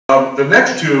The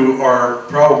next two are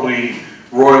probably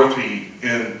royalty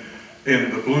in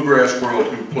the bluegrass world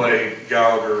who play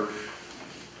Gallagher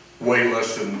way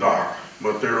less than Doc,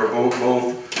 but they're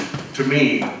both to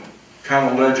me, kind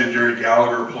of legendary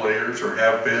Gallagher players, or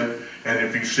have been. And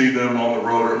if you see them on the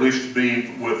road, or at least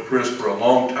be with Chris for a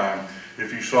long time,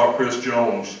 if you saw Chris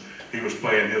Jones, he was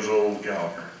playing his old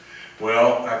Gallagher.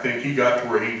 Well, I think he got to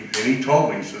where he told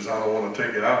me, he says, I don't want to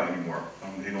take it out anymore.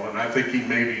 You know, and I think he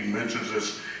maybe mentions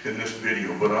this in this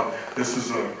video, but this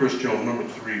is Chris Jones, number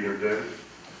 3 there, David.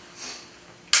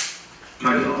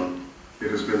 Hi, Don. It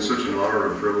has been such an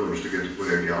honor and privilege to get to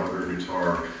play a Gallagher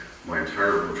guitar my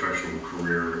entire professional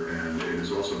career, and it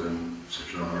has also been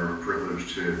such an honor and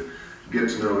privilege to get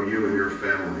to know you and your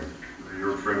family.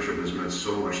 Your friendship has meant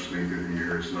so much to me through the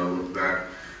years, and I look back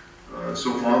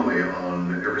so fondly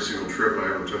on every single trip I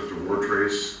ever took to War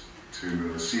Trace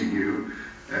to see you,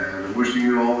 and I'm wishing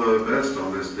you all the best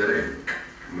on this day.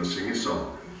 I'm going to sing you a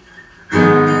song.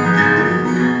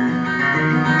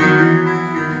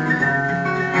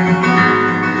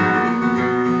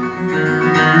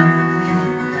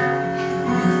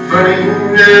 Running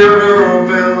down a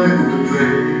valley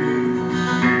place,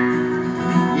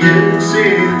 you can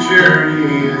see the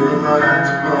journey and the lights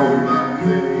upon my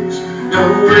face. No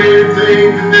way to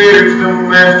think that there's no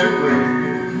master plan.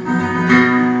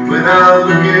 When I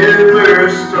look at where I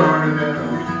started out,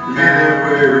 and at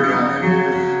where I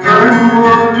am, I'm a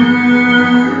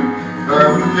wanderer,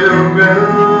 I'm a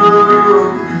pilgrim.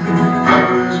 I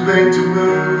was made to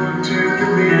move to the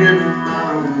beat of my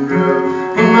own drum.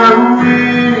 On my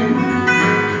way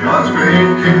to God's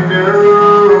great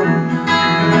kingdom.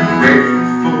 Grateful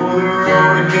for the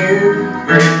road ahead,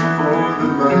 grateful for the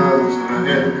miles that I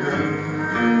have come.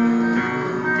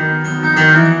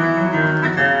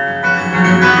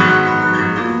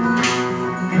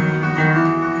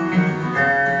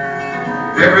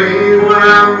 Everyone I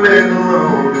met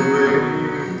along the way,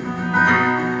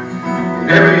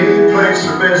 every place I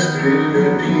rested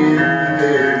at the end of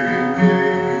every day,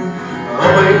 I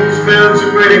always found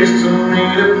some grace to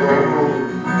lean upon,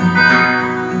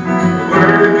 a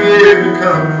word to give me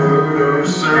comfort or a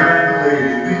sign to lay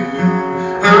me on.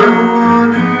 I'm a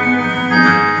wanderer,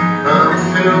 I'm a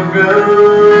pilgrim.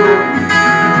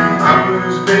 I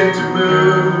was meant to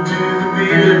move to the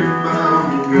beat of my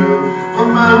own drum. On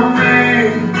my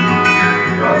way to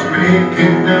God's great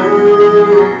kingdom.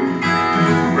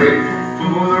 Grateful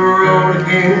for the road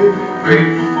ahead,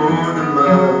 grateful for the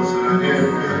miles that I have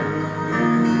come.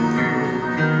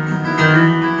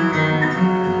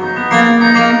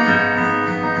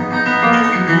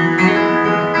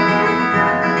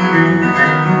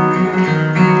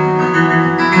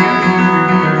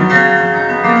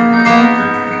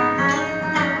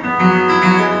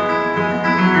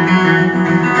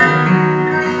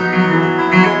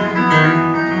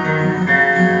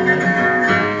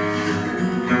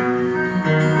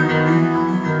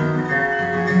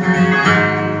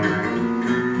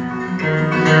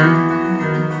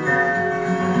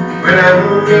 When I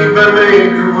meet my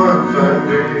maker one fine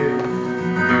day,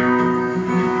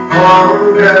 all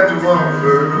I got to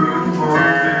offer, the one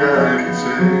thing I can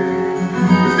say,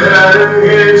 is that I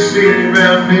get to see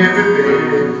around every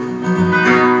day,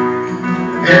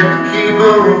 and to keep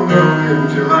on going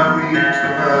till I reach the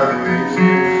highways.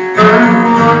 I'm a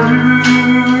wanderer,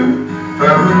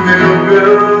 I'm a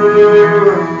pilgrim.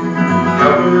 I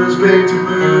was made to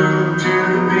move to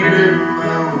the beat of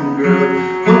my own drum.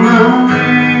 On my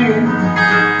way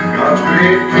to God's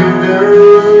great kingdom.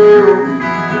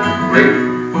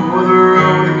 Grateful for the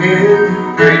road again,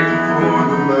 grateful for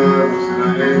the miles that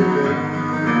I have done.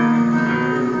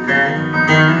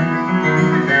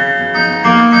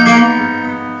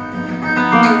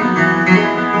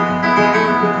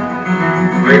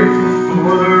 Grateful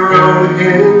for the road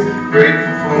again,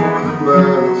 grateful for the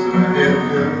miles that I have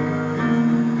done.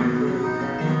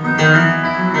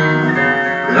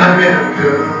 That I have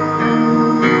done.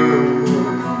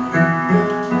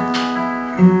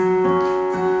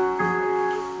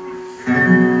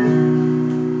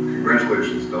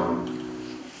 Congratulations, Don.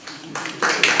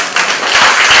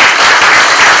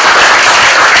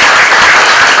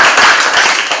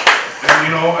 And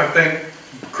you know, I think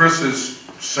Chris's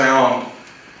sound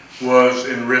was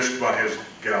enriched by his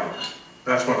Gallagher.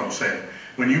 That's what I'm saying.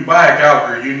 When you buy a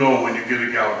Gallagher, you know when you get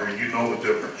a Gallagher, you know the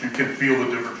difference. You can feel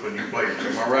the difference when you play it.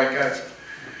 Am I right, guys?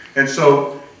 And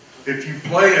so, if you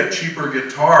play a cheaper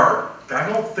guitar, I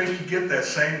don't think you get that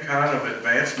same kind of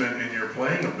advancement in your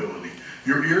playing ability.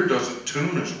 Your ear doesn't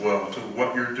tune as well to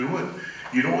what you're doing.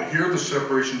 You don't hear the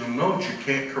separation of notes. You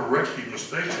can't correct the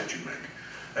mistakes that you make.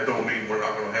 I don't mean we're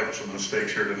not going to have some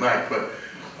mistakes here tonight, but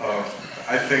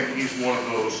I think he's one of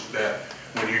those that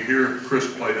when you hear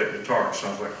Chris play that guitar, it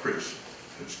sounds like Chris.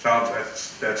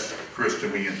 That's Chris to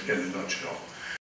me in a nutshell.